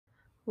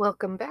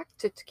Welcome back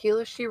to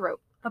Tequila She Wrote,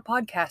 a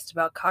podcast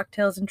about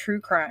cocktails and true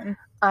crime.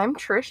 I'm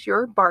Trish,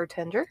 your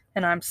bartender.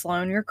 And I'm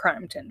Sloan, your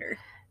crime tender.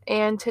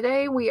 And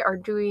today we are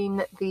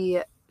doing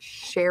the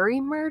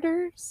Sherry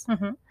Murders.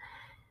 Mm-hmm.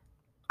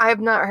 I have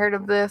not heard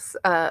of this.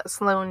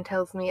 Sloan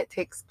tells me it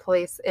takes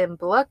place in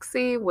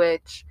Biloxi,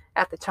 which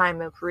at the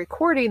time of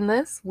recording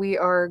this, we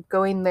are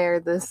going there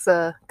this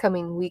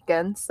coming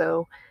weekend.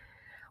 So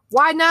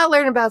why not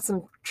learn about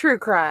some true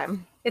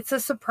crime? It's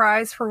a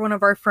surprise for one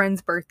of our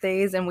friends'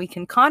 birthdays, and we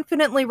can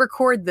confidently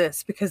record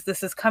this because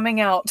this is coming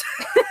out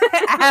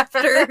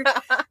after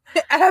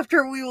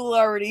we will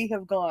already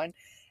have gone.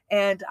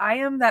 And I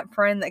am that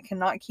friend that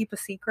cannot keep a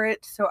secret,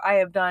 so I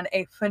have done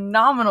a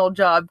phenomenal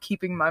job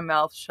keeping my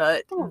mouth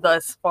shut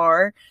thus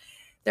far.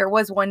 There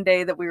was one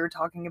day that we were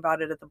talking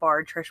about it at the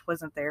bar. Trish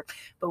wasn't there,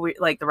 but we,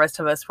 like the rest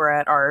of us, were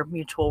at our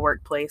mutual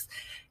workplace.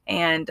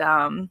 And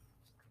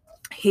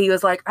he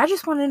was like, I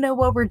just want to know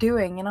what we're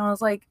doing. And I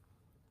was like,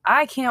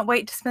 I can't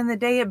wait to spend the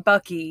day at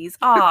Buc-ee's.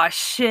 Aw,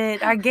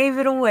 shit, I gave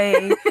it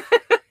away.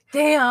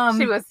 Damn.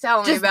 She was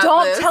telling me about Just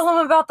don't this. tell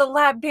him about the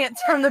lap dance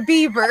from the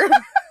Bieber.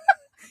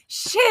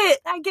 Shit,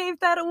 I gave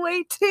that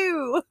away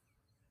too.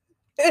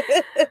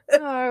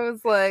 I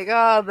was like,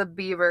 oh, the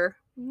Bieber.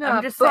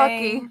 I'm just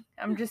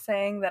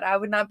saying that I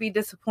would not be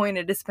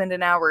disappointed to spend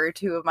an hour or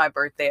two of my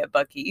birthday at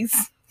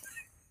Buc-ee's.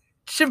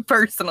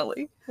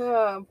 Personally.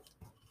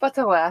 But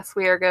alas,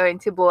 we are going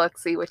to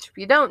Biloxi, which if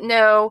you don't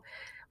know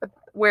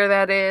where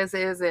that is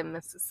in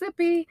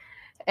Mississippi.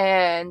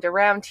 And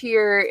around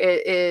here,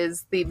 it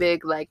is the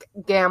big,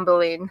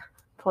 gambling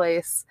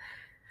place.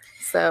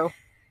 So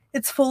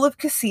it's full of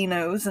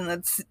casinos, and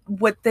that's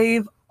what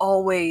they've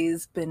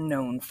always been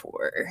known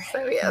for.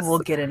 So, yes. We'll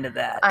get into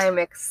that. I'm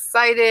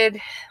excited.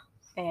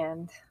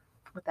 And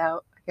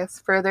without,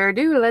 further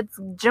ado, let's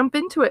jump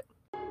into it.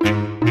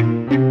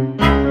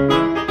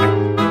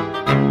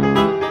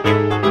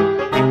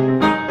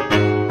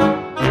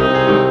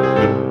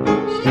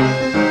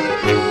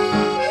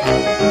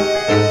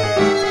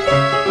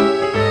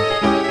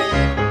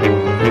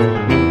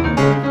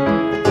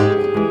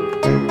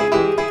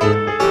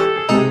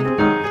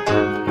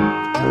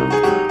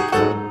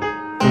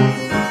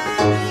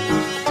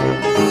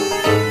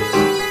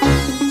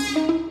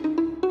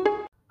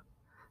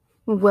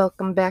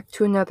 Welcome back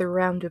to another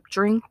round of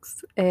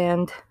drinks,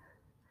 and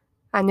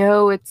I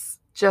know it's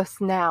just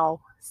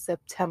now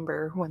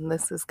September when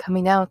this is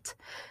coming out.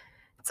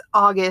 It's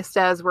August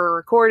as we're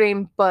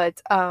recording,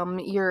 but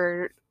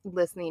you're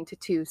listening to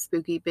two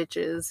spooky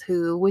bitches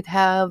who would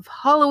have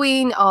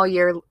Halloween all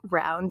year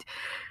round.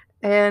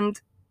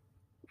 And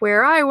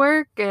where I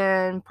work,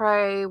 and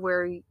probably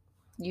where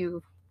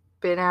you've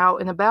been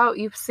out and about,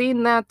 you've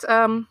seen that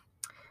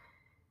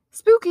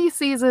spooky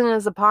season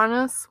is upon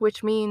us,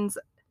 which means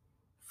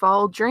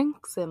fall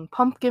drinks and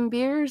pumpkin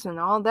beers and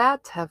all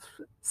that have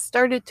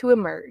started to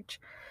emerge.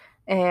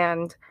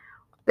 And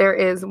there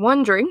is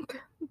one drink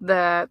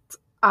that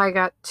I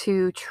got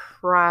to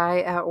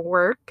try at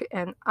work,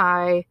 and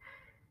I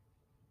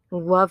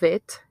love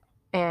it.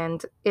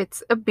 And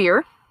it's a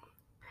beer.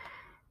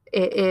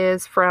 It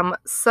is from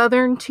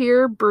Southern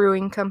Tier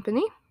Brewing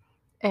Company,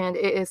 and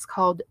it is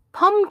called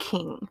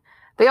Pumpkin.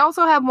 They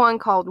also have one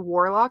called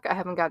Warlock. I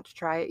haven't got to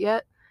try it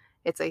yet.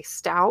 It's a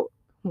stout,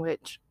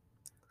 which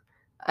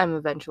I'm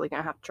eventually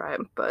going to have to try it,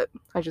 but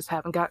I just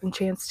haven't gotten a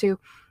chance to.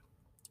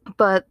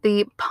 But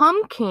the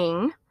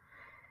Pumpkin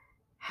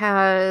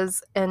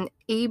has an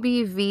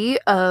ABV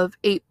of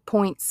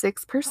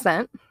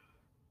 8.6%.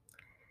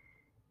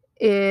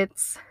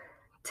 It's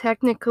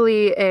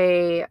technically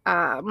a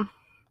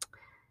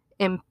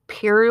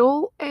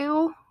imperial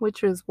ale,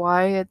 which is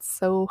why it's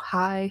so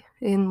high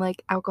in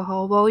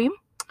alcohol volume.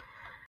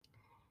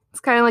 It's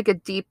kind of like a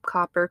deep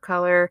copper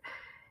color,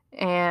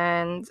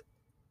 and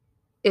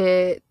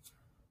its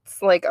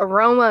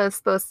aroma is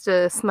supposed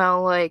to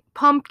smell like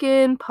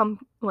pumpkin,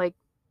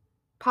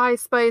 pie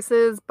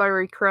spices,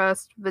 buttery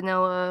crust,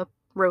 vanilla,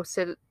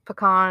 roasted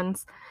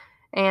pecans,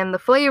 and the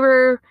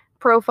flavor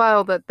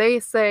profile that they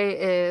say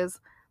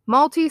is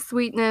malty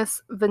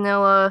sweetness,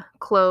 vanilla,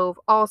 clove,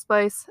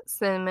 allspice,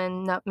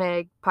 cinnamon,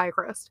 nutmeg, pie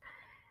crust.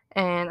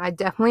 And I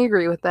definitely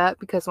agree with that,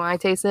 because when I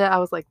tasted it, I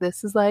was like,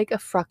 this is like a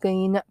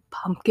fucking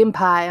pumpkin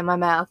pie in my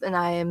mouth, and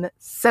I am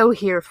so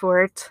here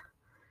for it.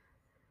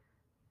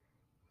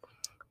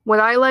 What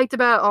I liked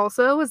about it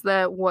also was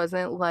that it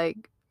wasn't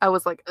I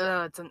was like,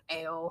 ugh, it's an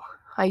ale.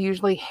 I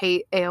usually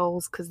hate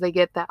ales because they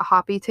get that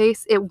hoppy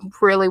taste. It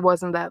really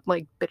wasn't that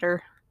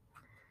bitter.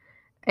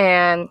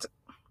 And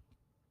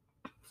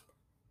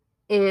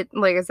it,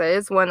 like I said,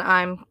 is one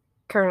I'm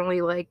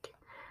currently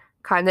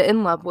kind of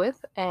in love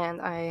with,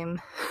 and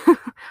I'm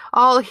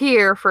all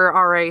here for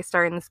already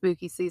starting the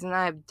spooky season.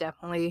 I've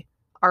definitely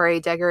already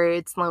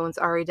decorated. Sloan's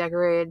already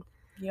decorated.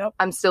 Yep.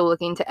 I'm still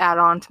looking to add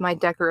on to my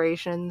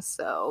decorations,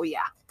 so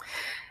yeah.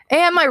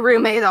 And my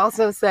roommate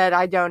also said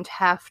I don't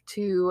have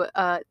to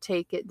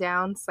take it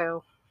down,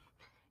 so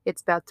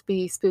it's about to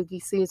be spooky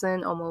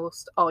season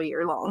almost all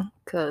year long,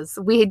 because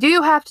we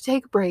do have to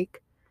take a break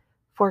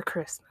for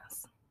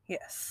Christmas.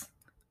 Yes.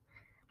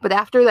 But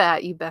after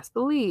that, you best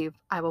believe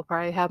I will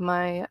probably have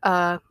my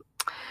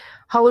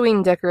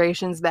Halloween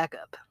decorations back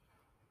up.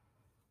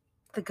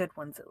 The good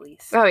ones, at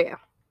least. Oh, yeah.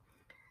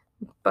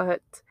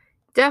 But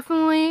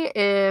definitely,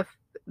 if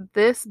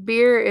this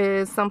beer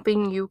is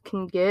something you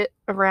can get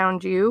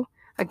around you,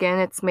 again,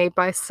 it's made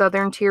by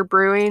Southern Tier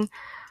Brewing.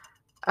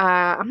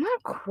 I'm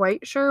not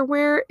quite sure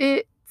where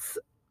it's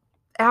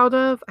out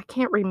of. I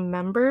can't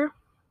remember.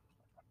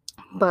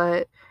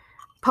 But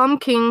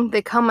Pumpkin,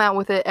 they come out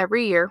with it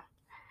every year.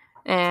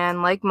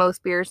 And like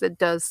most beers, it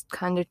does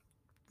kind of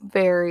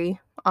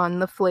vary on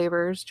the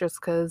flavors just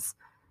because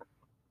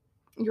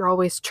you're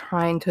always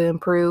trying to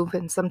improve.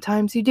 And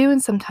sometimes you do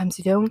and sometimes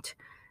you don't.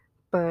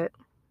 But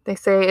they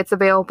say it's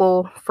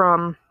available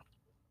from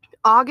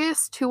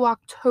August to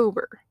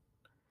October.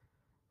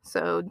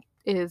 So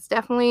it is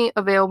definitely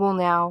available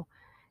now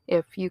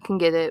if you can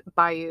get it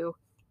by you.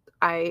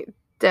 I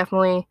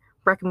definitely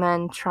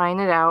recommend trying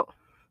it out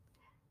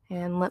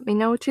and let me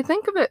know what you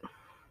think of it.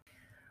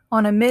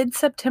 On a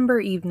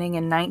mid-September evening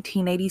in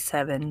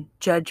 1987,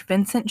 Judge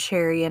Vincent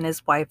Sherry and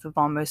his wife of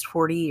almost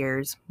 40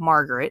 years,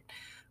 Margaret,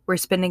 were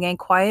spending a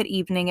quiet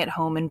evening at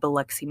home in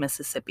Biloxi,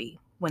 Mississippi,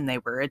 when they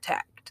were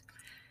attacked.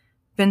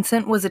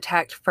 Vincent was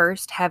attacked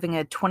first, having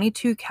a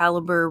 .22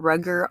 caliber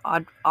Ruger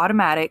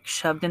automatic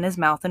shoved in his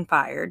mouth and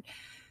fired.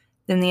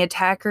 Then the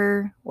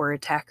attacker, or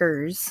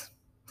attackers,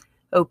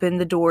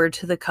 opened the door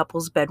to the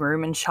couple's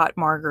bedroom and shot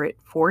Margaret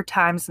 4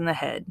 times in the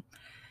head.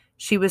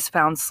 She was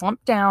found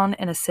slumped down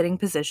in a sitting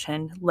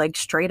position, legs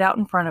straight out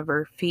in front of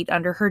her, feet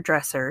under her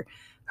dresser,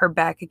 her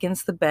back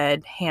against the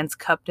bed, hands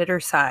cupped at her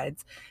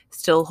sides,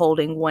 still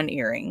holding one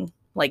earring,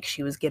 like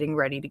she was getting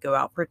ready to go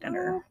out for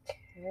dinner.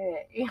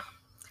 Okay.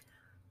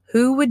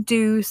 Who would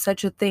do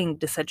such a thing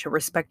to such a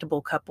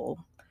respectable couple?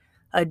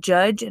 A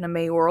judge and a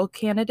mayoral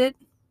candidate?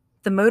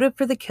 The motive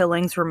for the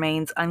killings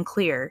remains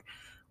unclear.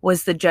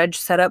 Was the judge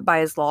set up by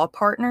his law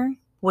partner?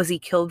 Was he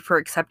killed for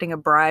accepting a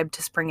bribe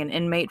to spring an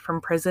inmate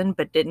from prison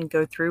but didn't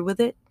go through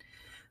with it?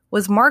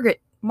 Was Margaret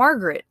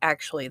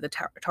actually the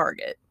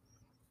target?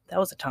 That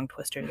was a tongue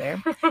twister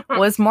there.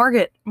 Was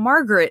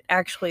Margaret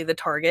actually the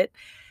target?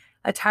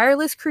 A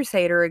tireless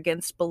crusader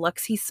against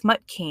Biloxi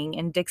Smut King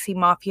and Dixie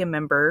Mafia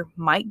member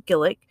Mike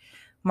Gillick,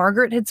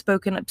 Margaret had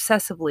spoken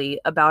obsessively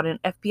about an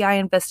FBI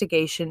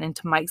investigation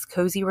into Mike's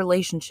cozy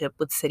relationship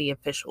with city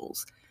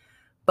officials.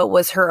 But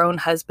was her own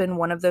husband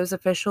one of those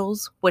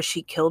officials? Was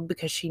she killed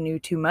because she knew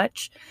too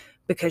much?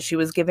 Because she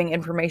was giving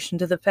information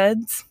to the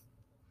feds?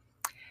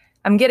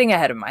 I'm getting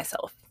ahead of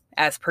myself,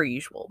 as per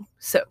usual.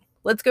 So,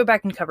 let's go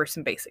back and cover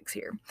some basics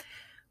here.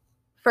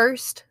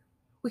 First,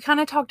 we kind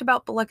of talked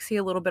about Biloxi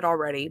a little bit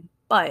already,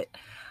 but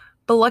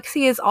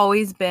Biloxi has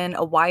always been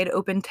a wide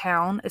open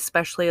town,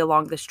 especially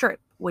along the Strip,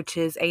 which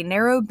is a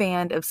narrow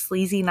band of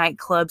sleazy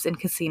nightclubs and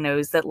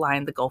casinos that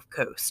line the Gulf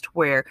Coast,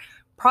 where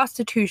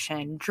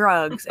prostitution,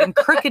 drugs, and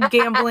crooked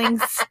gambling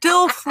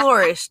still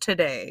flourish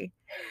today.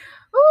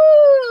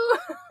 Woo!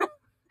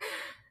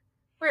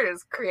 We're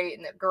just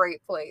creating a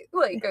great place,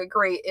 like a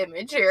great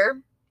image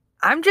here.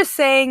 I'm just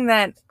saying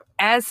that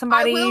as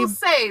somebody... I will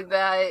say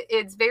that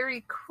it's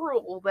very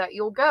cruel that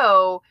you'll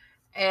go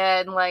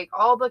and like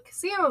all the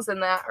casinos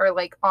in that are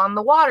like on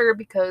the water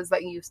because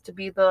that used to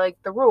be the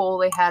rule.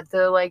 They had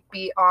to like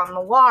be on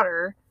the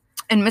water.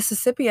 In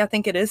Mississippi, I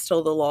think it is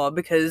still the law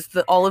because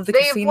all of the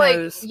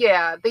casinos...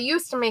 they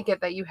used to make it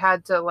that you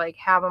had to like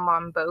have them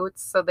on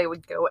boats so they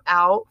would go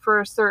out for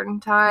a certain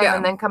time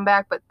and then come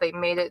back, but they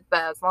made it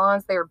that as long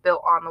as they were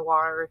built on the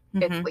water,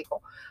 it's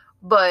legal.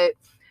 But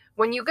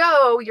when you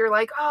go, you're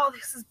like, oh,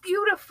 this is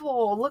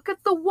beautiful. Look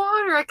at the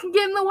water. I can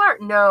get in the water.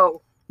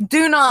 No.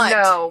 Do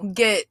not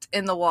get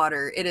in the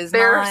water. It is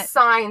there are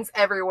signs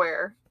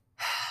everywhere.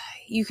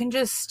 You can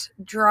just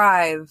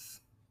drive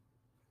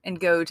and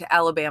go to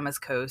Alabama's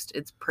coast.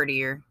 It's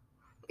prettier.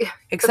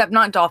 Except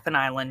not Dolphin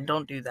Island.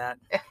 Don't do that.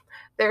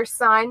 There's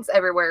signs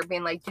everywhere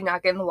being like, do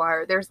not get in the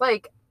water. There's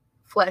like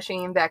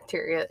fleshing and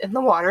bacteria in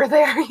the water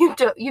there.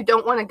 You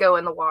don't want to go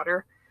in the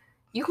water.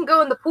 You can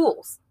go in the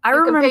pools.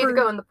 You can pay to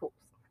go in the pools.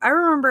 I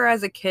remember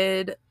as a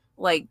kid,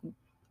 like,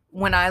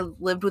 when I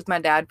lived with my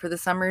dad for the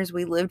summers,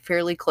 we lived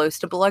fairly close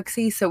to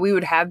Biloxi, so we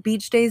would have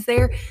beach days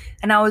there,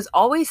 and I was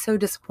always so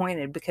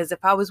disappointed because if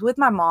I was with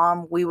my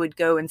mom, we would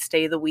go and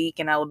stay the week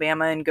in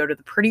Alabama and go to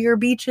the prettier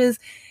beaches,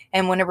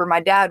 and whenever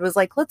my dad was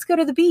like, let's go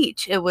to the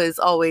beach, it was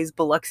always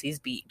Biloxi's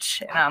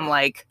beach, and I'm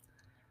like,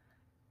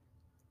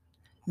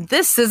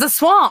 this is a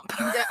swamp.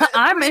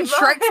 I'm in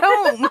Shrek's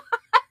home.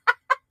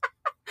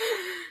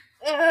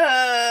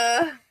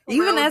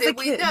 Even as a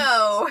kid.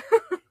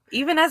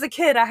 Even as a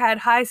kid, I had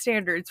high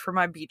standards for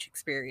my beach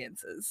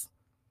experiences.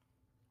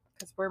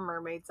 Because we're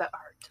mermaids at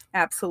heart.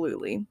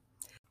 Absolutely.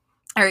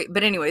 All right,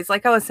 but anyways,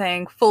 like I was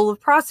saying, full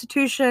of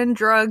prostitution,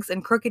 drugs,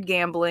 and crooked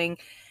gambling,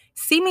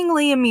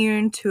 seemingly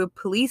immune to a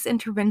police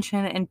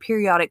intervention and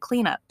periodic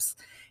cleanups.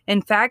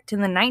 In fact,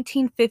 in the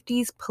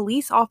 1950s,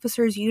 police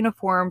officers'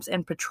 uniforms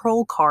and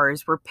patrol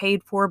cars were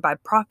paid for by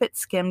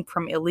profits skimmed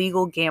from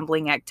illegal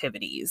gambling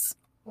activities.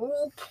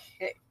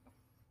 Okay.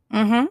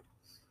 Mm-hmm.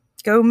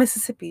 Go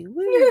Mississippi.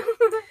 Woo.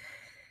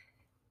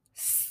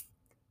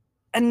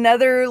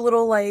 Another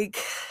little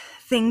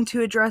thing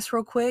to address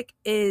real quick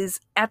is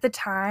at the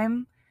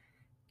time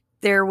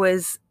there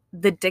was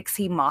the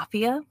Dixie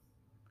Mafia,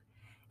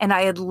 and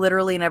I had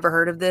literally never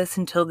heard of this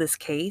until this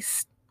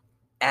case.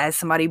 As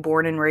somebody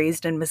born and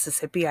raised in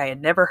Mississippi, I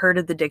had never heard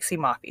of the Dixie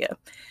Mafia.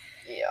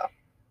 Yeah.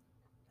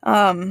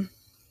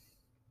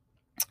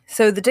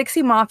 So the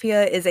Dixie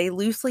Mafia is a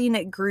loosely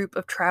knit group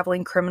of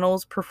traveling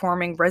criminals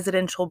performing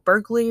residential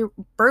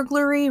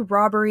burglary,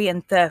 robbery,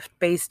 and theft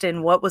based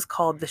in what was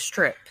called the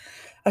Strip,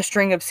 a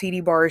string of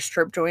seedy bars,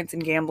 strip joints,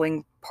 and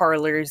gambling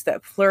parlors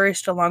that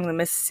flourished along the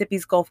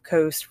Mississippi's Gulf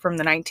Coast from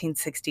the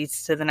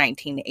 1960s to the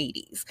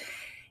 1980s.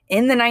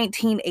 In the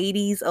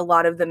 1980s, a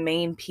lot of the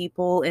main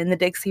people in the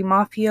Dixie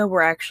Mafia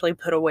were actually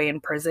put away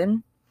in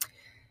prison.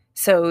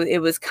 So it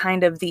was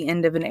kind of the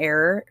end of an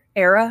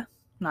era.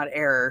 Not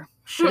error.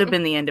 Should have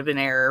been the end of an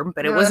era,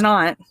 but it was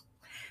not.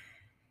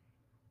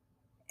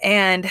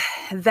 And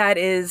that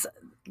is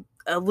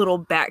a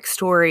little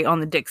backstory on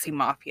the Dixie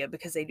Mafia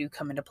because they do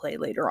come into play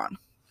later on.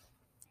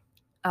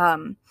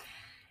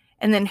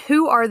 And then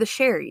who are the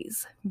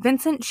Sherrys?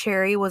 Vincent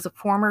Sherry was a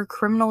former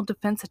criminal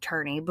defense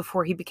attorney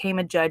before he became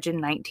a judge in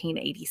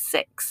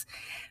 1986.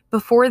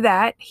 Before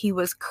that, he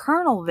was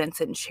Colonel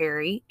Vincent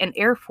Sherry, an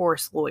Air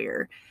Force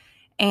lawyer.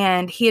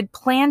 And he had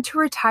planned to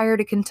retire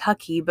to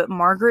Kentucky, but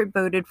Margaret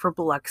voted for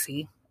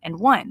Biloxi and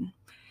won.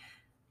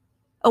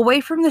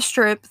 Away from the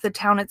Strip, the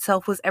town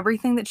itself was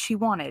everything that she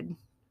wanted.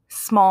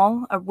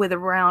 Small, with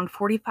around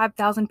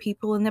 45,000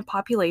 people in the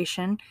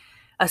population,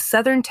 a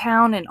southern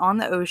town and on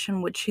the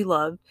ocean, which she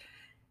loved,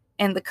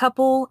 and the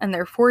couple and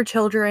their 4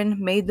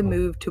 children made the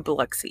move to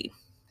Biloxi.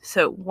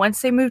 So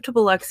once they moved to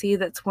Biloxi,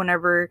 that's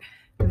whenever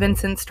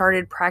Vincent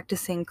started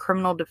practicing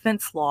criminal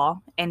defense law,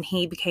 and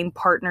he became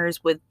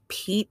partners with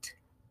Pete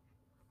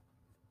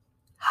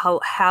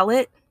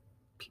Hallett.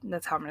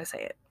 That's how I'm going to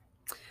say it.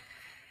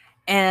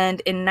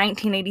 And in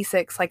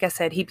 1986, like I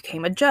said, he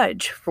became a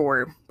judge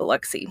for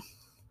Biloxi.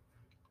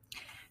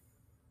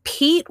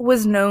 Pete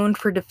was known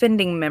for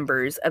defending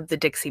members of the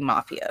Dixie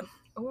Mafia.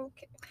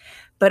 Okay.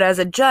 But as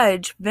a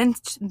judge,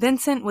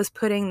 Vincent was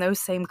putting those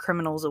same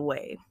criminals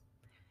away.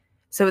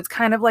 So it's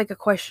kind of like a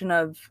question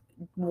of,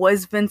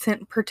 was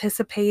Vincent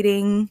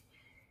participating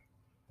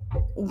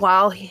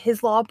while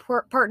his law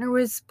partner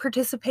was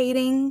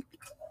participating?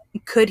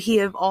 Could he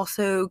have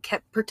also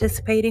kept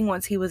participating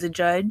once he was a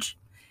judge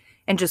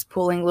and just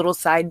pulling little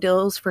side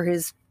deals for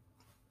his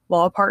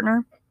law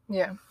partner?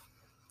 Yeah.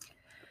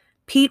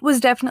 Pete was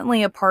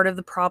definitely a part of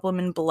the problem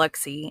in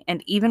Biloxi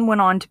and even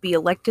went on to be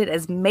elected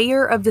as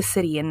mayor of the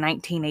city in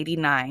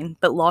 1989,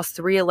 but lost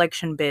the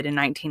re-election bid in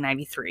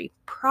 1993,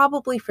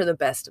 probably for the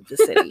best of the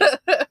city.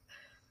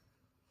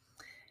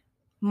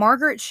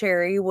 Margaret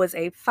Sherry was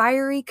a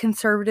fiery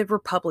conservative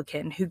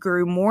Republican who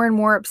grew more and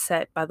more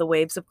upset by the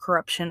waves of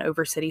corruption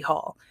over City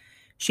Hall.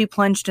 She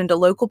plunged into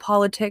local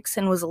politics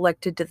and was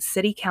elected to the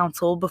city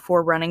council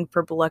before running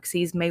for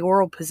Biloxi's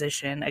mayoral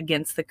position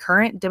against the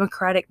current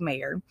Democratic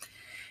mayor.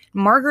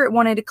 Margaret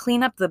wanted to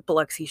clean up the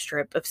Biloxi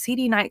Strip of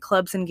seedy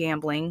nightclubs and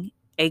gambling,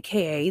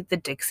 aka the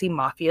Dixie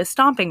Mafia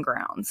stomping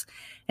grounds,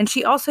 and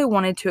she also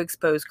wanted to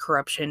expose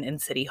corruption in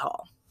City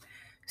Hall.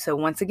 So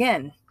once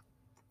again,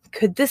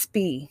 could this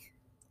be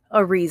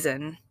a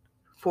reason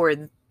for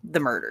the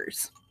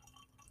murders?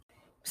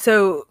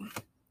 So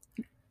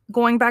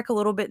going back a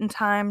little bit in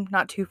time,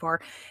 not too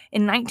far,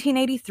 in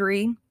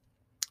 1983,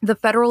 the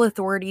federal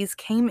authorities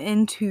came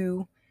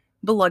into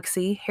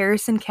Biloxi,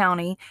 Harrison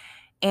County,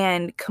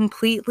 and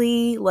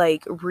completely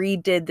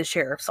redid the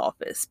sheriff's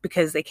office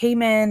because they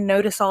came in,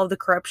 noticed all of the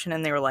corruption,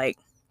 and they were like,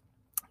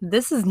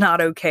 this is not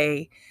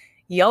okay.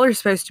 Y'all are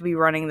supposed to be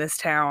running this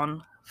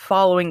town,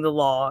 following the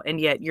law,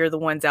 and yet you're the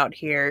ones out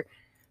here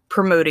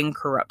promoting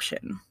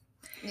corruption.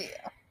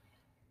 Yeah.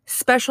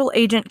 Special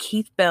Agent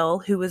Keith Bell,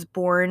 who was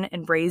born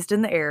and raised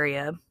in the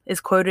area, is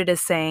quoted as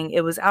saying,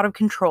 "It was out of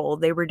control.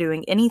 They were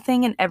doing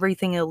anything and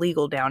everything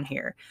illegal down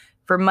here.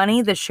 For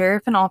money, the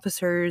sheriff and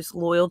officers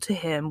loyal to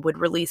him would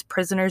release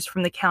prisoners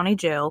from the county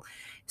jail,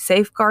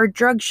 safeguard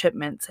drug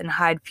shipments, and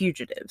hide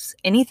fugitives.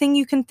 Anything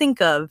you can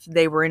think of,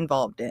 they were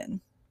involved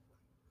in."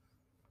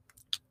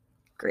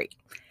 Great.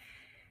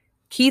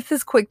 Keith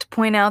is quick to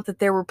point out that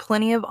there were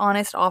plenty of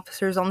honest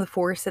officers on the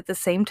force at the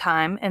same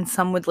time, and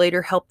some would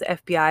later help the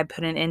FBI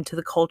put an end to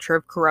the culture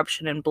of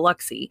corruption in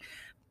Biloxi.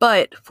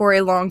 But for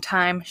a long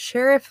time,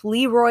 Sheriff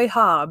Leroy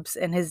Hobbs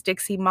and his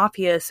Dixie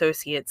Mafia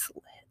associates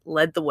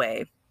led the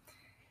way.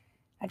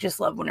 I just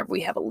love whenever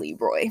we have a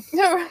Leroy.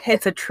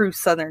 It's a true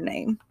Southern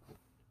name.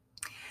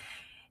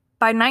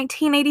 By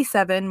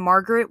 1987,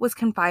 Margaret was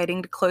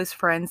confiding to close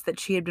friends that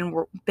she had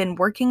been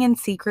working in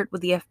secret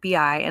with the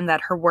FBI and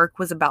that her work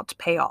was about to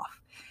pay off.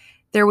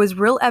 There was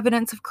real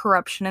evidence of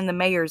corruption in the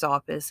mayor's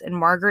office, and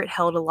Margaret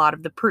held a lot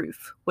of the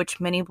proof, which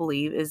many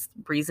believe is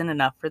reason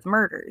enough for the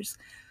murders.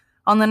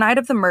 On the night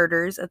of the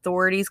murders,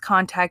 authorities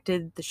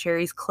contacted the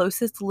Sherry's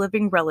closest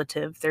living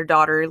relative, their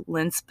daughter,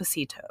 Lynn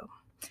Spacito.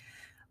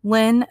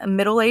 Lynn, a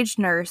middle-aged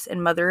nurse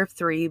and mother of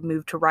 3,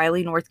 moved to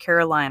Raleigh, North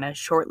Carolina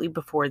shortly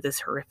before this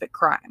horrific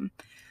crime.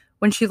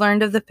 When she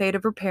learned of the fate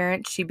of her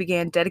parents, she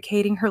began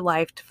dedicating her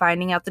life to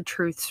finding out the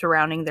truth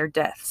surrounding their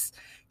deaths.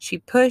 She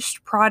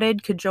pushed,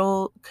 prodded,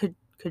 cajoled.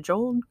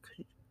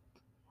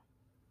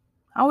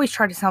 I always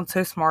try to sound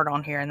so smart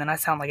on here, and then I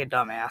sound like a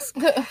dumbass.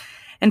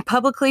 And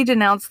publicly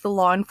denounced the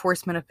law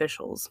enforcement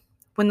officials.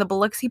 When the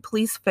Biloxi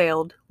police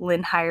failed,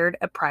 Lynn hired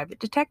a private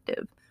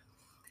detective.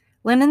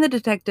 Lynn and the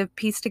detective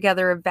pieced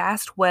together a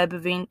vast web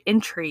of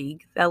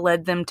intrigue that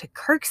led them to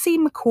Kirksey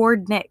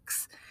McCord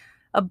Nix,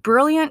 a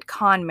brilliant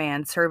con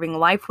man serving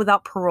life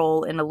without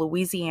parole in a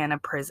Louisiana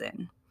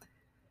prison.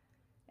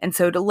 And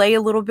so to lay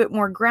a little bit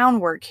more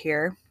groundwork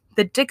here,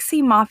 the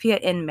Dixie Mafia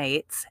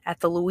inmates at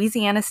the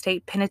Louisiana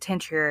State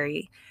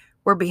Penitentiary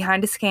were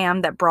behind a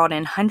scam that brought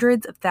in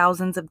hundreds of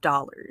thousands of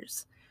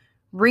dollars.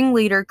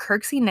 Ringleader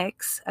Kirksey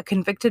Nix, a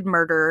convicted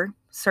murderer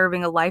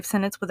serving a life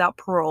sentence without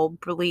parole,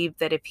 believed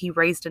that if he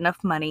raised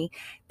enough money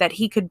that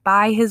he could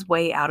buy his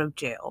way out of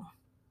jail.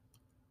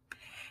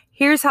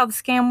 Here's how the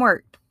scam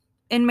worked.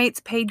 Inmates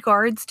paid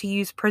guards to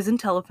use prison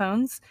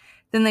telephones.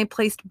 Then they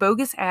placed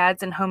bogus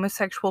ads in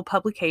homosexual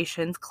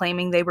publications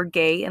claiming they were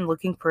gay and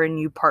looking for a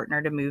new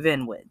partner to move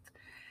in with.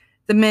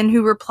 The men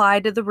who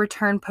replied to the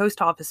return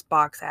post office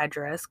box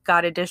address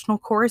got additional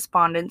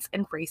correspondence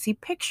and racy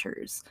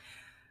pictures.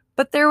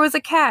 But there was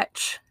a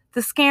catch.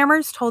 The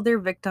scammers told their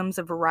victims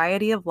a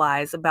variety of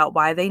lies about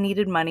why they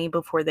needed money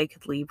before they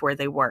could leave where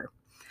they were.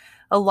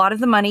 A lot of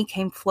the money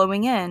came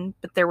flowing in,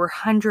 but there were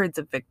hundreds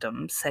of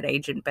victims, said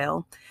Agent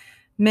Bell.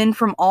 Men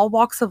from all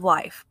walks of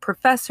life,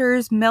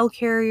 professors, mail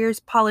carriers,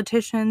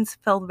 politicians,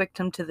 fell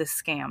victim to this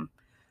scam.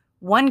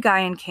 One guy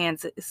in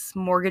Kansas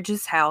mortgaged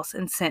his house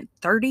and sent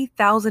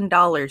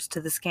 $30,000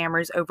 to the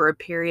scammers over a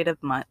period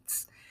of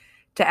months.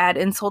 To add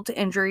insult to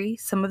injury,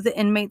 some of the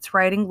inmates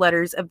writing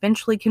letters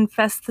eventually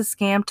confessed the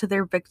scam to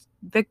their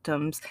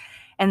victims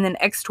and then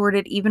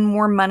extorted even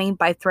more money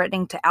by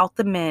threatening to out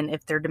the men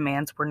if their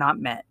demands were not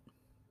met.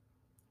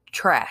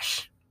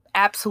 Trash.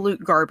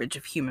 Absolute garbage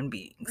of human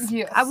beings.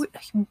 Yes.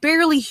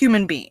 Barely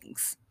human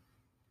beings.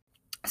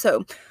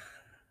 So,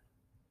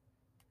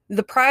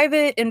 the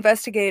private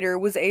investigator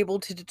was able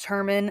to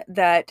determine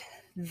that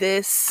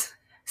this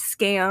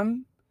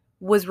scam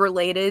was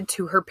related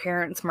to her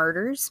parents'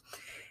 murders.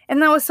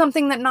 And that was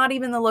something that not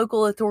even the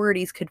local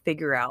authorities could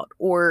figure out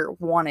or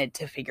wanted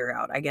to figure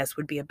out, I guess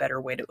would be a better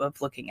way of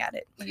looking at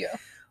it. Yeah.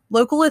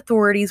 Local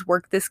authorities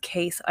worked this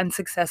case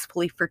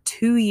unsuccessfully for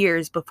 2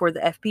 years before the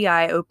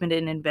FBI opened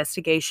an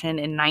investigation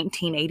in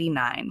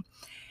 1989.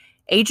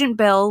 Agent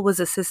Bell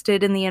was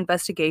assisted in the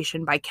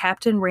investigation by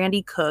Captain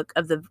Randy Cook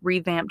of the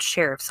revamped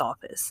sheriff's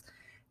office.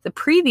 The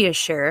previous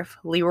sheriff,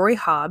 Leroy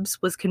Hobbs,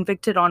 was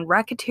convicted on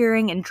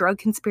racketeering and drug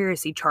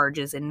conspiracy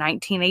charges in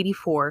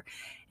 1984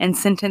 and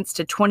sentenced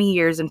to 20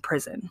 years in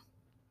prison.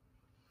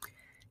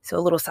 So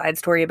a little side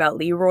story about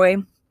Leroy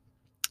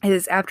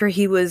is after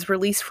he was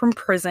released from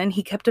prison,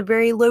 he kept a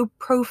very low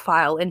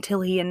profile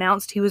until he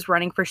announced he was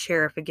running for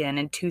sheriff again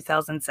in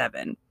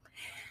 2007.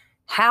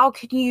 How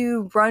can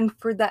you run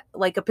for that,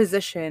 like a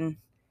position,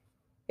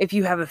 if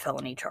you have a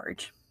felony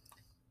charge?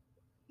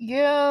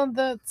 Yeah,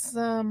 that's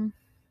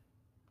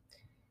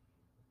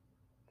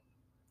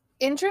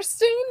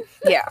interesting.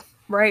 Yeah,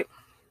 right?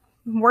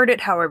 Word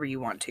it however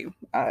you want to.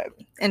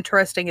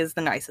 Interesting is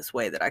the nicest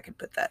way that I could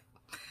put that.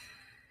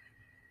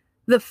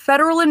 The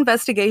federal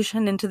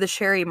investigation into the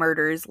Sherry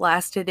murders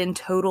lasted in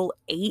total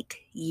 8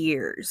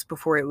 years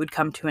before it would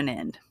come to an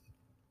end.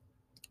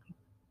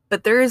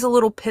 But there is a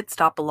little pit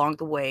stop along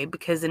the way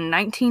because in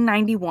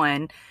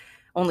 1991,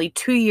 only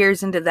 2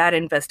 years into that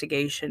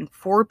investigation,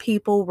 4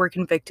 people were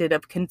convicted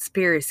of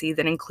conspiracy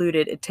that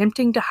included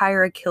attempting to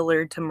hire a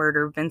killer to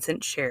murder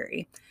Vincent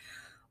Sherry.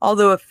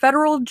 Although a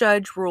federal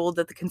judge ruled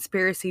that the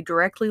conspiracy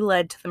directly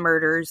led to the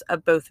murders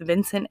of both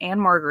Vincent and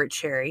Margaret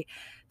Sherry,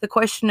 the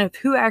question of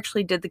who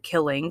actually did the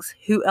killings,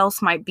 who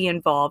else might be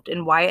involved,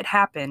 and why it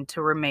happened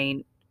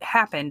remained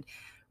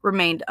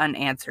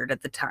unanswered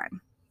at the time.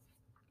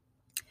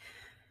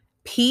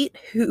 Pete,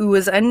 who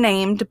was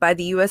unnamed by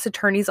the U.S.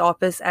 Attorney's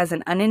Office as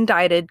an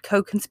unindicted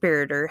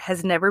co-conspirator,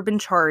 has never been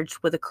charged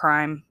with a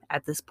crime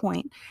at this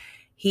point.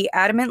 He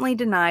adamantly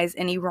denies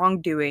any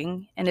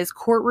wrongdoing, and his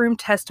courtroom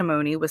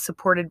testimony was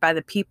supported by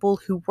the people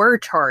who were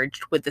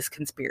charged with this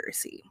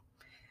conspiracy.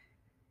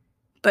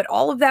 But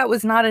all of that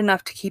was not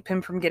enough to keep him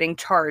from getting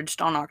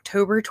charged on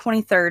October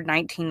 23,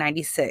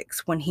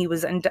 1996,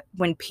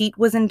 when Pete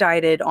was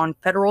indicted on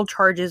federal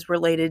charges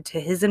related to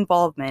his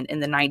involvement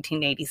in the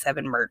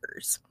 1987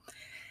 murders.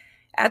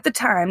 At the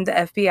time, the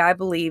FBI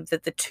believed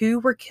that the two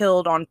were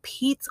killed on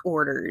Pete's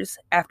orders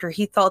after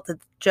he thought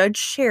that Judge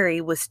Sherry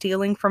was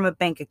stealing from a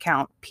bank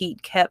account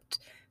Pete kept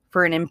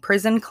for an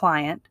imprisoned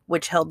client,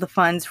 which held the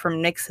funds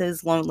from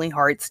Nix's Lonely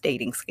Hearts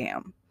dating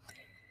scam.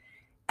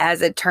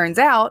 As it turns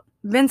out,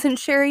 Vincent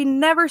Sherry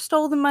never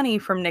stole the money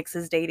from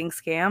Nix's dating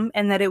scam,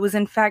 and that it was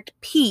in fact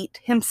Pete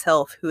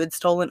himself who had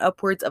stolen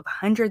upwards of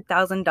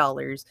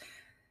 $100,000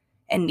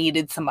 and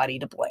needed somebody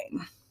to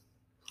blame.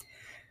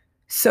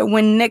 So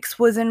when Nix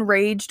was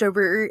enraged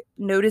over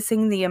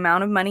noticing the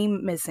amount of money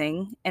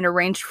missing and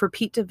arranged for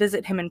Pete to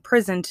visit him in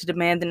prison to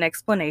demand an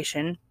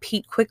explanation,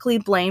 Pete quickly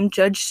blamed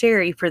Judge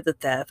Sherry for the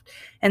theft,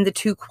 and the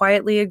two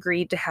quietly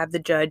agreed to have the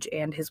judge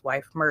and his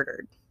wife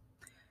murdered.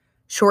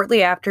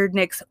 Shortly after,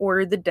 Nix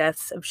ordered the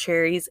deaths of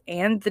Sherry's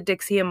and the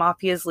Dixie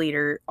Mafia's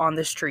leader on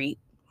the street.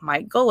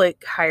 Mike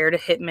Gullick hired a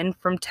hitman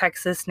from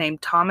Texas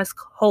named Thomas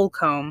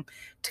Holcomb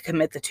to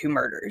commit the two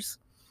murders.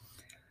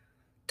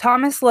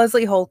 Thomas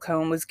Leslie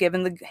Holcomb was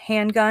given the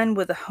handgun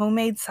with a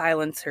homemade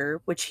silencer,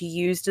 which he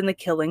used in the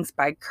killings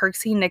by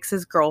Kirksey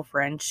Nix's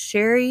girlfriend,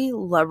 Sherry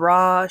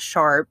LaRaw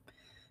Sharp,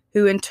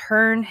 who in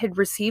turn had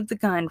received the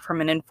gun from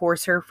an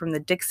enforcer from the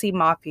Dixie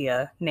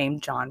Mafia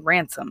named John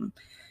Ransom.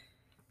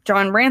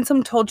 John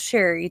Ransom told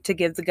Sherry to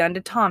give the gun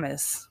to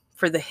Thomas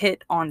for the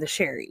hit on the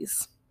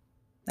Sherrys.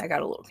 That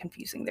got a little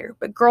confusing there,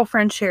 but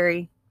girlfriend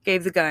Sherry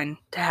gave the gun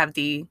to have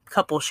the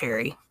couple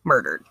Sherry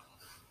murdered.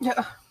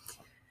 Yeah.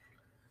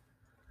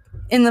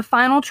 In the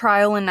final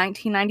trial in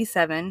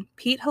 1997,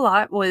 Pete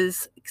Halott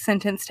was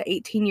sentenced to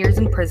 18 years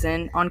in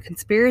prison on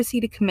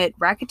conspiracy to commit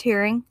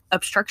racketeering,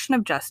 obstruction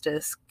of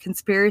justice,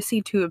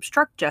 conspiracy to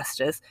obstruct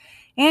justice,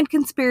 and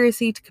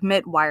conspiracy to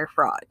commit wire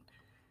fraud.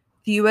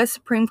 The U.S.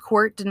 Supreme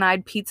Court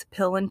denied Pete's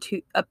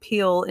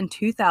appeal in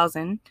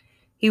 2000.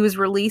 He was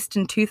released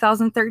in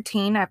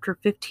 2013 after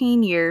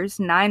 15 years,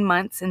 9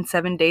 months, and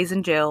 7 days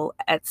in jail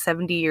at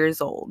 70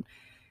 years old.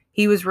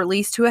 He was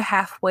released to a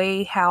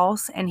halfway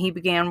house, and he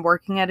began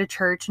working at a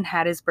church in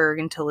Hattiesburg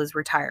until his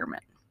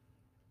retirement.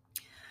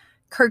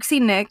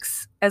 Kirksey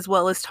Nix, as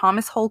well as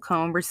Thomas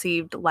Holcomb,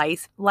 received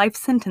life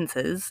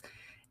sentences.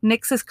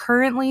 Nix is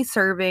currently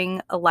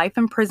serving a life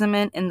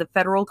imprisonment in the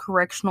Federal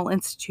Correctional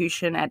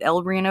Institution at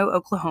El Reno,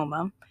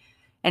 Oklahoma,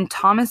 and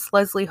Thomas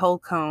Leslie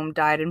Holcomb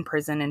died in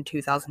prison in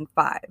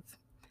 2005.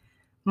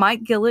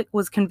 Mike Gillick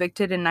was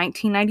convicted in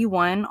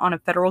 1991 on a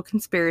federal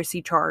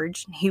conspiracy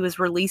charge. He was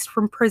released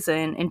from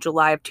prison in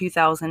July of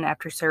 2000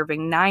 after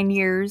serving 9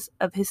 years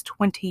of his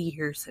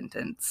 20-year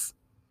sentence.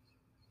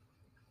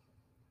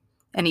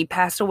 And he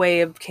passed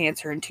away of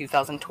cancer in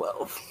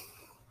 2012.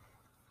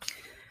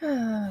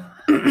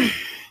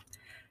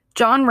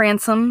 John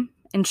Ransom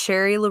and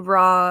Sherry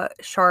LaRaw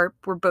Sharp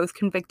were both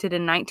convicted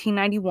in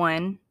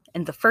 1991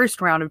 in the first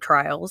round of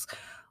trials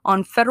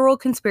on federal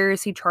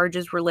conspiracy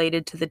charges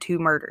related to the two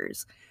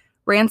murders.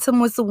 Ransom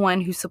was the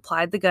one who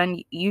supplied the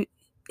gun used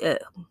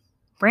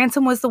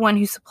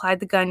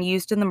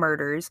in the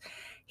murders.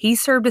 He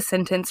served a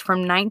sentence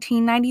from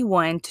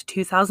 1991 to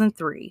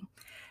 2003,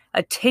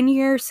 a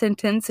 10-year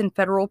sentence in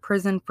federal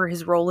prison for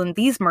his role in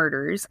these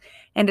murders,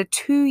 and a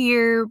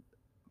 2-year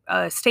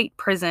state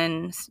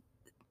prison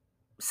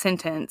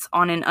sentence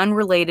on an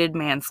unrelated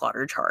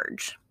manslaughter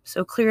charge.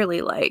 So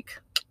clearly,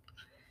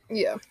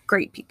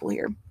 great people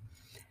here.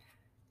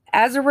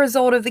 As a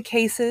result of the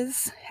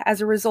cases, as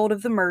a result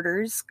of the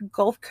murders,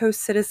 Gulf Coast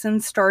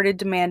citizens started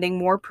demanding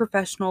more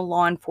professional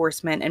law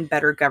enforcement and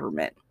better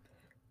government.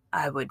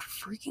 I would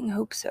freaking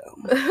hope so.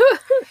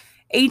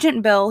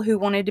 Agent Bell, who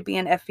wanted to be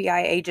an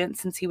FBI agent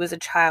since he was a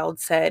child,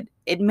 said,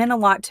 "It meant a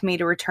lot to me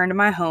to return to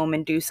my home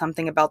and do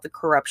something about the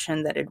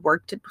corruption that had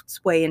worked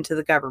its way into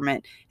the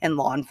government and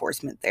law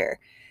enforcement there."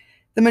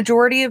 The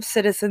majority of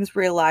citizens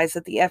realized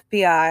that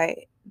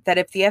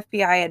if the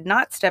FBI had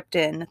not stepped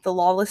in, the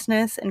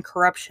lawlessness and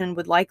corruption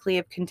would likely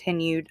have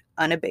continued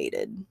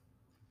unabated.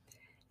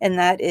 And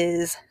that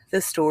is the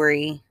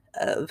story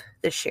of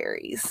the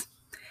Sherrys.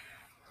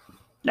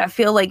 And I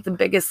feel like the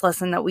biggest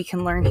lesson that we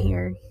can learn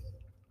here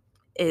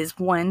is,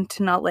 1,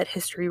 to not let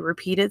history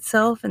repeat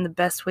itself. And the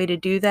best way to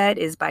do that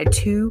is by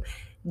 2,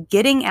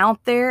 getting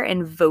out there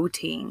and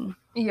voting.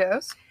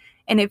 Yes.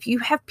 And if you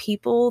have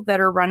people that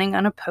are running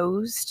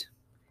unopposed,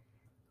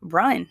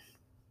 run.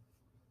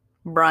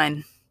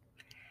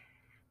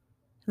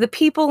 The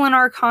people in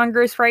our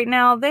Congress right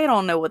now, they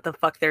don't know what the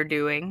fuck they're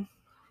doing.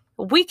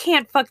 We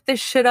can't fuck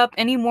this shit up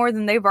any more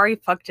than they've already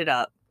fucked it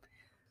up.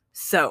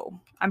 So,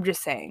 I'm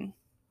just saying.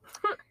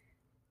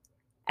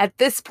 At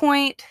this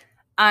point,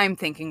 I'm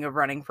thinking of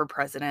running for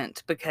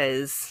president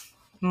because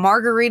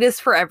margaritas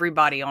for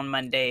everybody on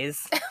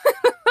Mondays.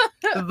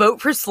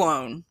 Vote for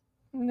Sloan.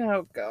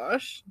 Oh,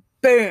 gosh.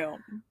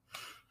 Boom.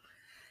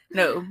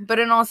 No, but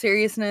in all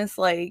seriousness,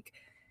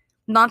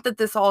 not that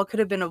this all could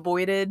have been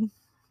avoided,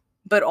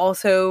 but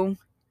also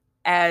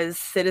as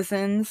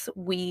citizens,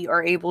 we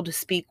are able to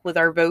speak with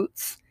our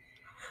votes.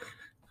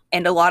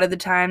 And a lot of the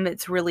time,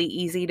 it's really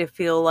easy to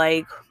feel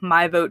like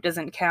my vote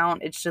doesn't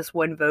count. It's just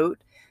one vote.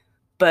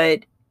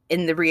 But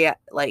in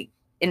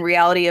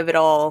reality of it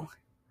all,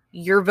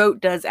 your vote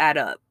does add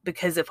up.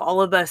 Because if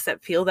all of us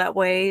that feel that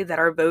way, that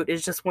our vote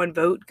is just one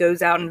vote,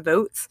 goes out and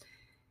votes,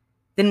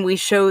 then we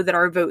show that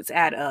our votes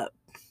add up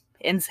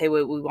and say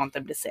what we want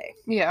them to say.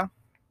 Yeah.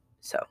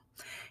 So,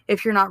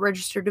 if you're not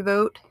registered to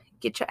vote,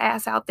 get your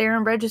ass out there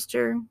and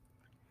register.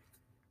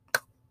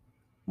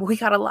 We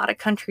got a lot of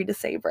country to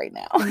save right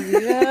now.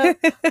 Yeah.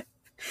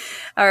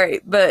 All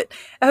right, but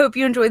I hope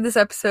you enjoyed this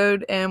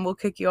episode, and we'll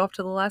kick you off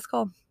to the last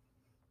call.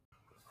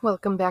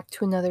 Welcome back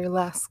to another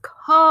last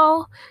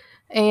call.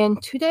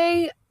 And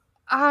today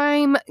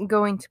I'm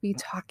going to be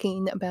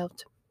talking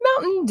about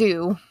Mountain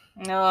Dew.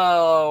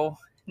 No,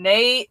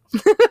 Nate.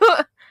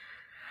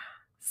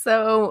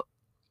 So,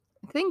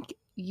 I think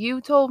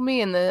you told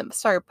me, and then it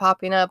started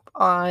popping up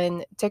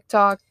on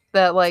TikTok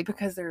that, like,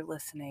 Because they're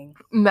listening.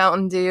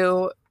 Mountain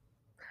Dew,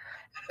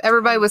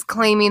 everybody was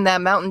claiming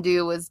that Mountain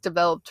Dew was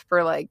developed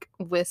for, like,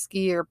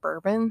 whiskey or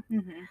bourbon.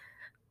 Mm-hmm.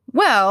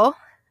 Well,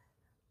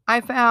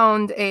 I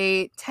found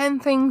a 10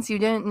 things you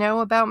didn't know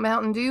about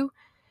Mountain Dew,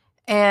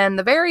 and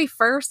the very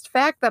first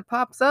fact that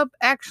pops up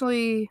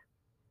actually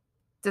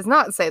does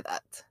not say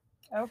that.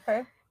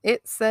 Okay.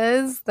 It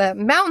says that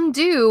Mountain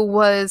Dew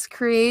was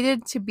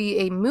created to be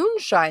a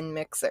moonshine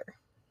mixer.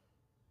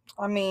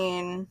 I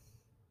mean,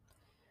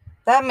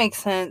 that makes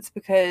sense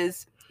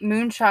because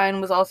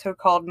moonshine was also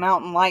called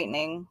Mountain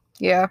Lightning.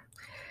 Yeah.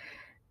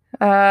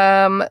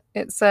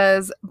 It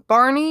says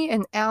Barney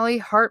and Allie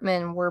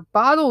Hartman were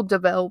bottle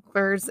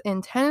developers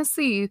in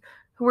Tennessee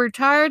who were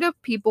tired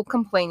of people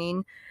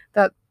complaining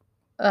that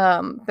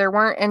there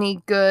weren't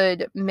any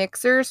good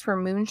mixers for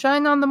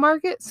moonshine on the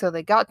market, so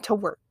they got to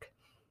work.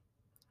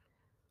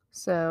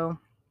 So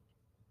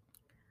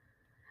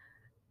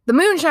the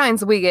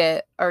moonshines we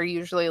get are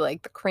usually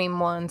like the cream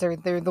ones, or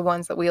they're the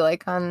ones that we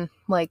like on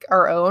like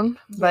our own.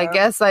 But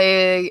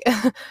I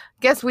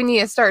guess we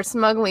need to start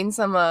smuggling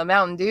some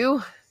Mountain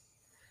Dew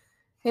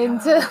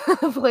into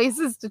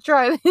places to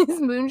try these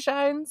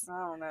moonshines. I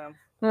don't know.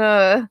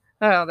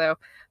 I don't know.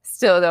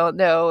 Still don't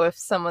know if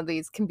some of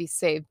these can be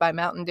saved by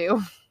Mountain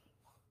Dew.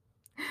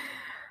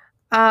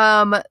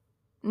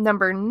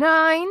 Number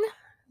 9,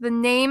 the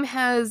name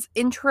has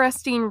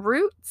interesting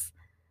roots.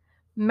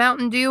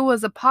 Mountain Dew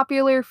was a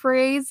popular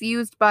phrase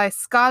used by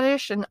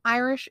Scottish and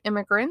Irish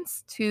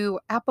immigrants to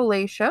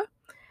Appalachia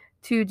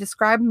to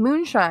describe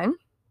moonshine.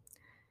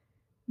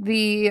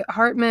 The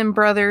Hartman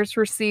brothers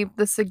received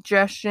the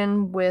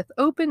suggestion with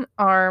open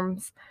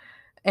arms,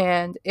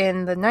 and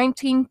in the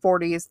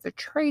 1940s, the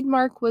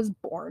trademark was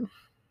born.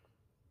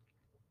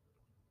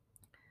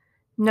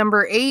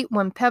 Number 8,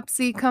 when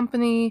Pepsi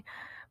Company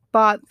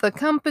bought the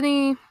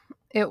company,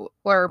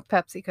 or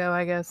PepsiCo,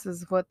 I guess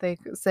is what they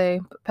say.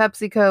 But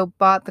PepsiCo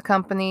bought the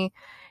company.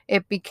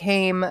 It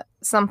became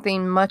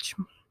something much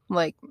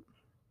like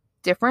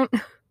different.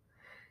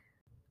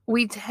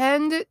 We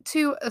tend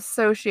to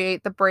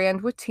associate the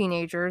brand with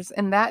teenagers,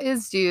 and that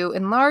is due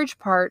in large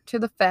part to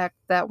the fact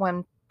that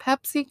when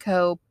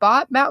PepsiCo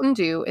bought Mountain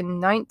Dew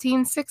in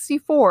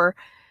 1964,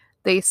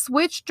 they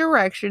switched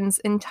directions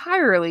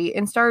entirely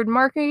and started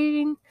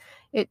marketing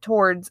it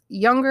towards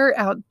younger,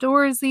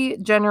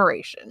 outdoorsy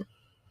generation.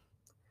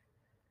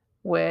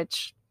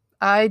 Which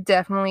I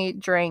definitely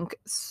drank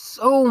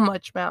so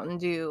much Mountain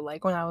Dew,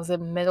 like when I was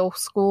in middle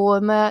school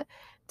and that,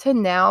 to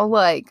now,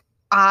 like,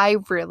 I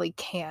really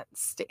can't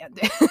stand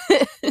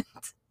it.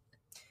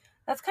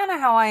 That's kind of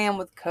how I am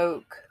with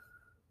Coke.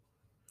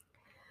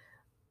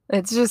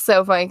 It's just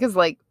so funny because,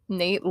 like,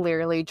 Nate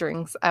literally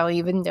drinks, I don't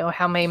even know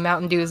how many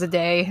Mountain Dews a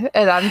day,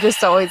 and I'm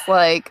just always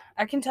like...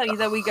 I can tell you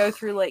that we go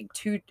through, like,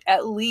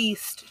 at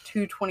least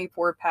 2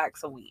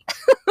 24-packs a week.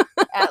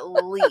 At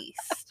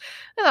least.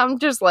 And I'm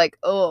just like,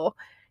 oh,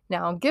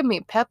 now give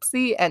me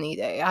Pepsi any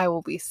day. I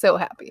will be so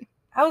happy.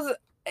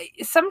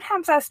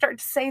 Sometimes I start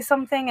to say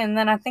something, and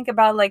then I think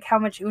about, like, how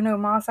much Uno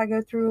Mas I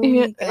go through a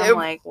week, and I'm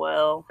like,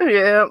 well.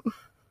 Yeah.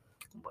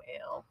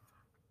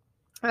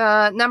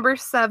 Well. Number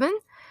 7.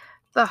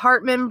 The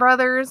Hartman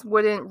brothers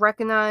wouldn't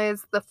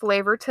recognize the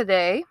flavor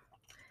today.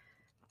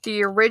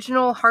 The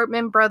original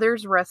Hartman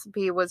brothers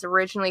recipe was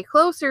originally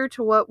closer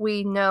to what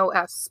we know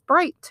as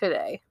Sprite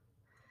today.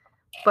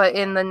 But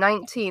in the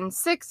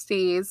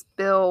 1960s,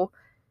 Bill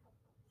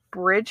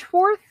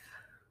Bridgeforth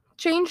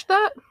changed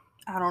that.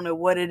 I don't know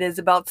what it is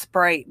about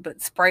Sprite,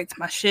 but Sprite's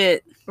my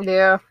shit.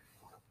 Yeah.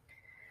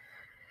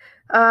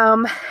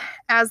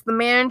 As the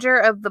manager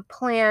of the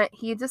plant,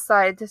 he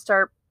decided to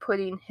start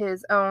putting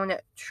his own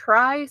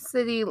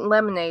Tri-City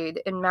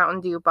lemonade in Mountain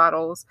Dew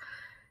bottles,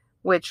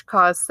 which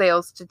caused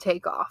sales to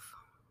take off.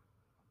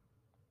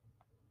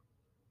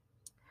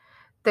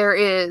 There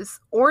is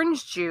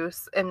orange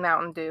juice in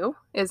Mountain Dew,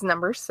 is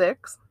number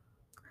 6.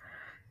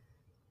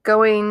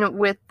 Going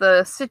with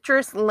the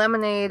citrus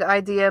lemonade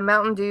idea,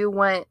 Mountain Dew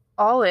went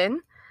all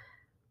in.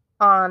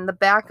 On the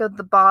back of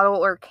the bottle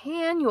or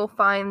can, you'll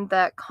find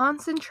that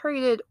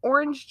concentrated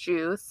orange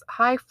juice,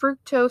 high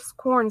fructose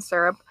corn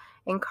syrup,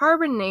 and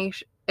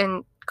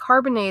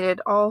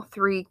carbonated all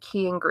 3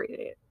 key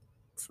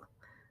ingredients.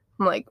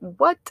 I'm like,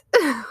 what?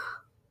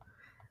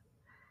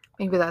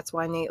 Maybe that's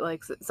why Nate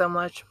likes it so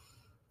much.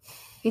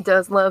 He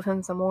does love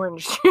him some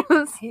orange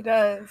juice. He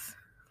does.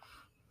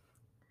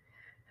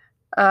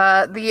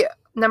 The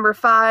number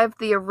 5,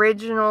 the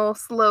original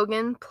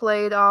slogan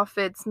played off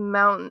its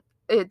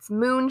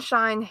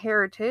moonshine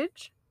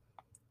heritage.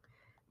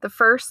 The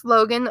first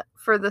slogan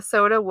for the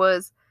soda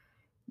was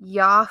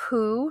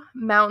Yahoo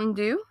Mountain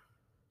Dew.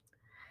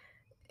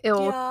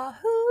 Yahoo!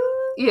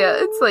 Yeah,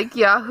 it's like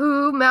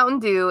Yahoo Mountain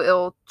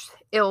Dew.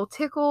 It'll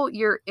tickle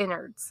your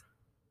innards.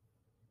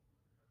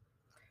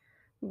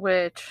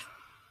 Which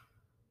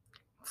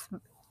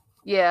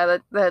Yeah,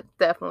 that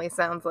definitely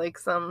sounds like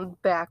some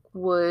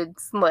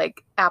backwoods,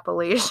 like,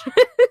 Appalachian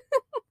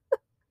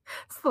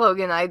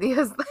slogan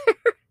ideas there.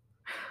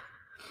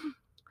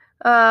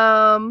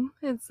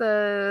 It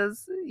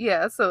says,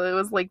 yeah, so it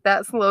was like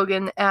that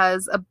slogan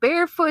as a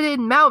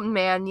barefooted mountain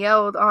man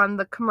yelled on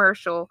the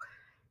commercial,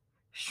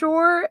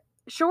 sure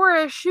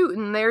as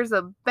shooting, there's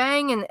a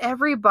bang in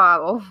every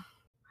bottle.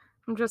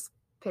 I'm just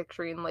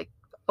picturing, like,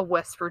 a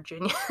West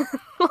Virginia.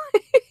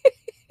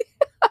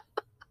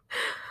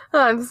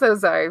 I'm so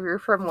sorry if you're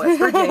from West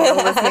Virginia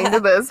listening to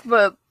this,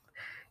 but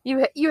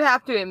you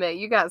have to admit,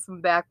 you got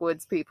some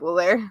backwoods people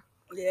there.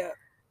 Yeah.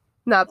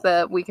 Not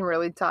that we can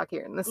really talk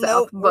here in the Nope,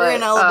 South, we're but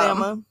in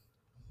Alabama.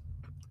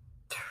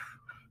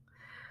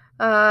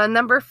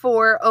 Number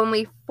 4,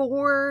 only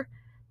 4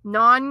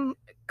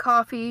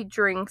 non-coffee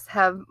drinks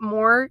have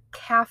more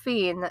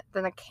caffeine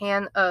than a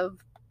can of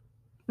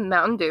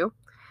Mountain Dew.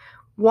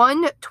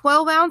 One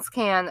 12-ounce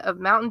can of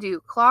Mountain Dew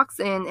clocks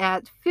in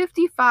at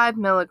 55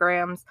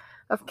 milligrams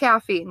of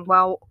caffeine,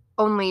 while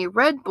only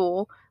Red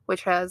Bull,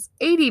 which has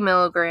 80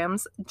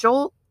 milligrams,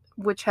 Jolt,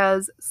 which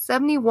has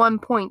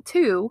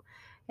 71.2,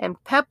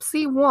 and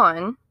Pepsi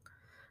One,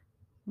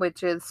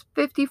 which is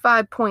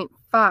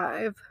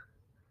 55.5,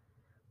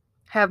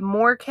 have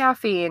more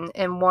caffeine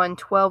in one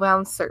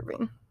 12-ounce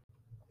serving.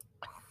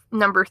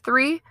 Number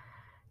 3,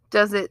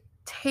 does it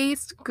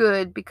taste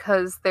good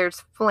because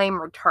there's flame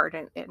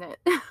retardant in it?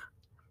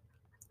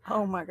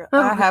 Oh my god,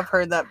 I have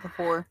heard that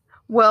before.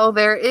 Well,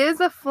 there is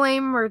a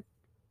flame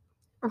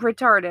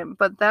retardant,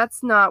 but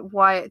that's not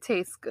why it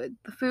tastes good.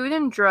 The Food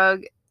and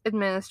Drug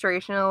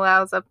Administration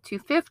allows up to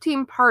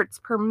 15 parts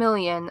per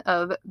million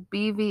of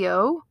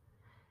BVO,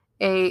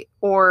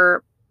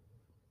 or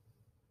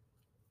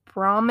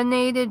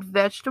brominated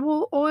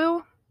vegetable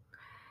oil,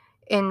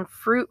 in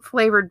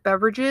fruit-flavored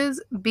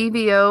beverages.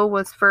 BVO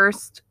was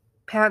first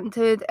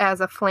patented as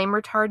a flame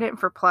retardant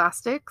for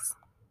plastics.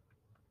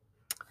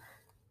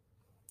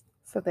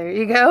 So there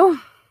you go.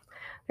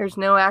 There's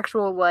no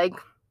actual, like,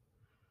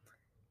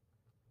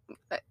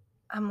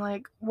 I'm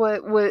like,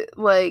 what,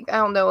 like, I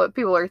don't know what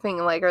people are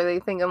thinking. Like, are they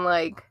thinking,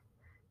 like,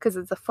 because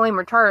it's a flame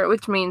retardant,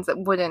 which means it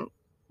wouldn't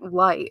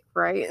light,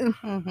 right?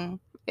 Mm-hmm.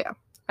 Yeah,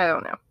 I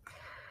don't know.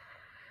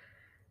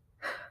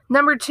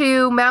 Number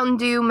 2, Mountain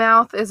Dew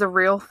mouth is a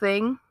real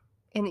thing.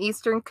 In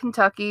eastern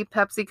Kentucky,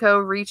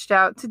 PepsiCo reached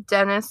out to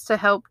dentists to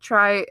help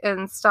try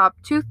and stop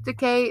tooth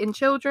decay in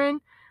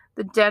children.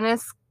 The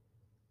dentists,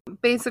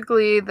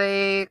 basically,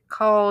 they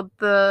called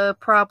the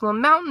problem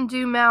Mountain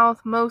Dew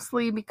mouth,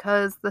 mostly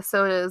because the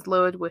soda is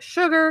loaded with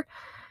sugar,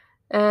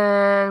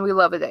 and we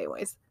love it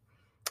anyways.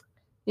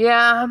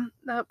 Yeah,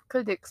 that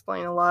could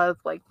explain a lot of,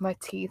 like, my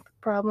teeth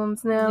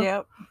problems now.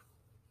 Yep.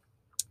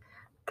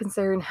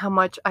 Considering how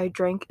much I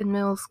drank in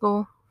middle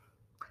school.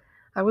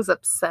 I was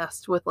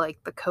obsessed with, like,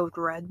 the Code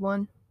Red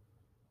one.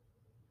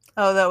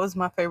 Oh, that was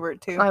my favorite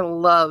too. I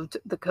loved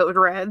the Code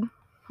Red.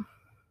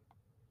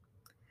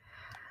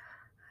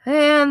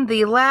 And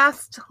the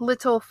last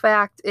little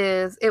fact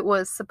is it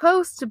was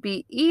supposed to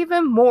be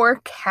even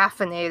more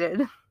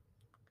caffeinated.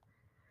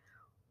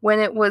 When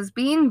it was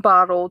being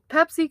bottled,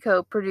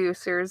 PepsiCo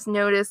producers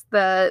noticed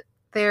that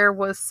there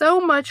was so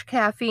much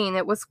caffeine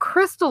it was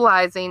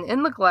crystallizing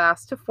in the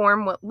glass to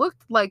form what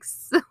looked like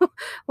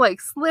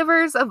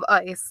slivers of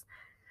ice.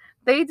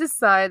 They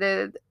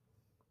decided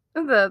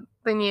that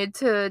they needed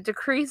to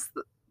decrease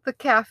the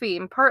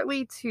caffeine,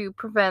 partly to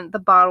prevent the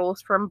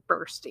bottles from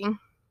bursting.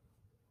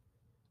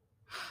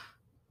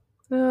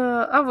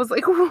 I was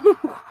like,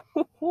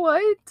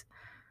 what?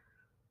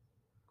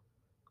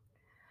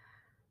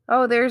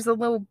 Oh, there's a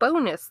little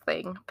bonus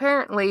thing.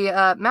 Apparently,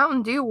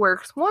 Mountain Dew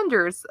works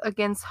wonders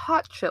against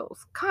hot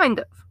chills. Kind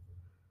of.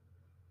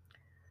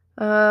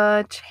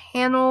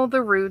 Channel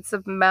the roots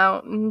of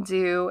Mountain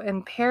Dew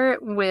and pair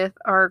it with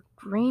our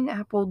Green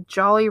Apple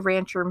Jolly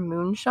Rancher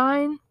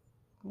Moonshine.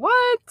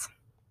 What?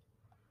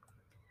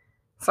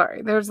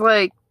 Sorry, there's,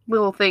 like,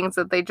 little things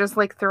that they just,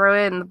 like, throw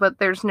in, but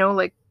there's no,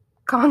 like,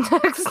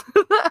 context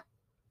to that.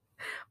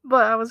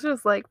 But I was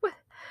just like, what?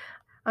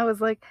 I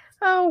was like,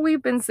 oh,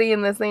 we've been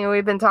seeing this thing and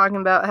we've been talking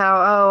about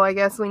how, oh, I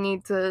guess we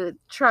need to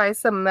try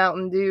some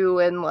Mountain Dew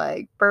and,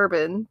 like,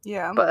 bourbon.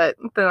 Yeah. But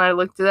then I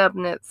looked it up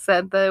and it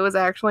said that it was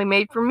actually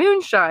made from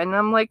moonshine. And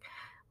I'm like,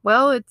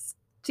 well, it's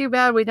too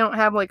bad we don't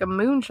have, like, a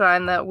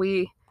moonshine that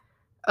we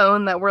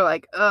own that we're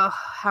like, ugh,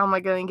 how am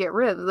I going to get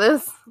rid of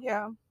this?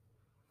 Yeah.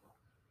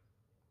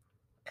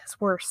 Because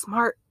we're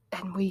smart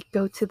and we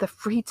go to the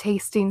free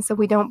tasting so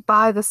we don't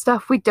buy the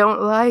stuff we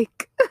don't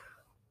like.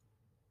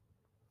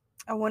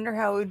 I wonder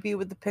how it would be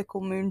with the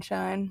pickle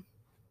moonshine.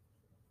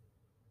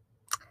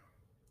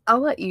 I'll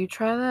let you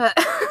try that.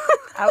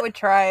 I would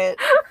try it.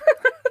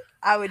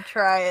 I would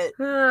try it.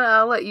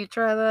 I'll let you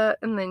try that,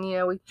 and then, you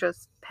know, we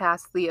just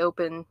pass the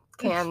open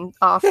can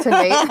off to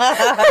Nate.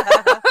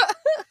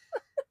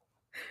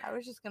 I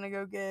was just gonna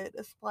go get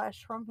a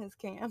splash from his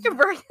can.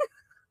 Right.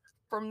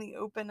 From the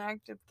open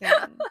active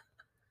can.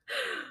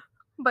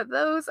 But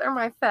those are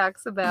my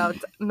facts about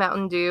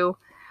Mountain Dew.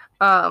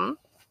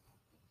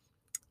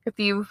 If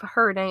you've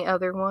heard any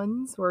other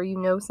ones or you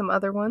know some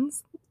other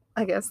ones,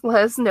 I guess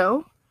let us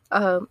know.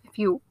 If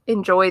you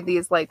enjoy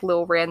these like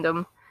little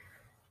random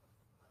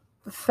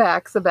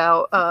facts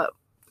about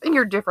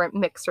your different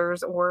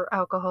mixers or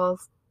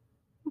alcohols,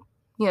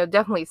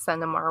 definitely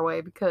send them our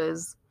way,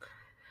 because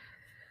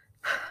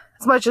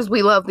as much as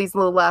we love these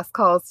little last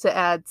calls to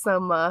add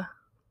some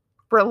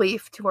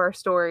relief to our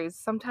stories,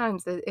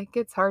 sometimes it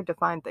gets hard to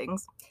find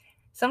things.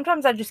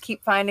 Sometimes I just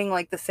keep finding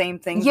like the same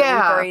things that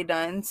we've already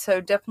done. So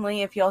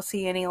definitely, if y'all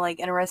see any like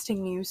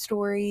interesting news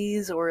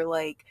stories or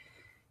like,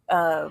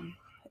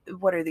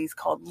 what are these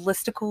called?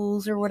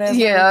 Listicles or whatever.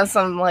 Yeah,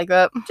 something like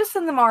that. Just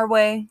send them our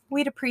way.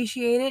 We'd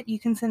appreciate it. You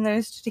can send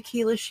those to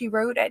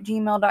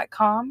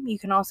tequilashewrote@gmail.com. You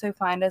can also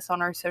find us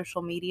on our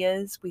social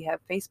medias. We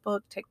have Facebook,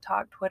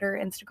 TikTok, Twitter,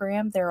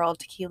 Instagram. They're all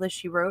Tequila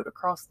She Wrote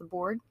across the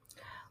board.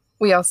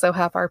 We also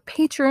have our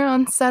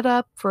Patreon set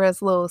up for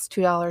as little as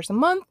 $2 a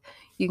month.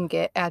 You can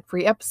get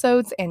ad-free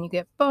episodes and you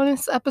get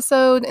bonus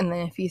episode. And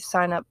then if you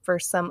sign up for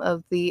some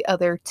of the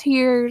other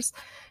tiers,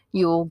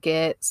 you'll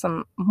get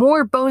some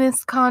more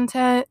bonus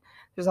content.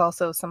 There's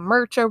also some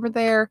merch over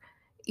there.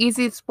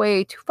 Easiest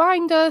way to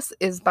find us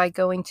is by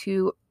going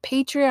to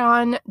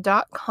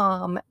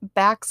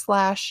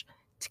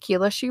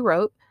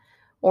patreon.com/tequilashewrote,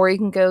 or you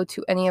can go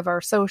to any of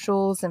our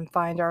socials and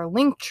find our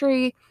link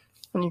tree.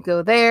 When you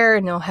go there,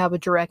 and it'll have a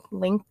direct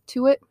link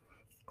to it.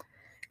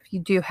 If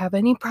you do have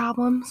any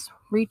problems,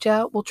 reach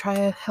out. We'll try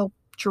to help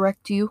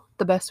direct you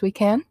the best we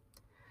can.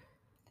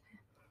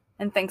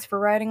 And thanks for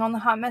riding on the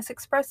Hot Mess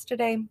Express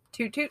today.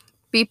 Toot toot.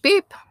 Beep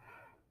beep.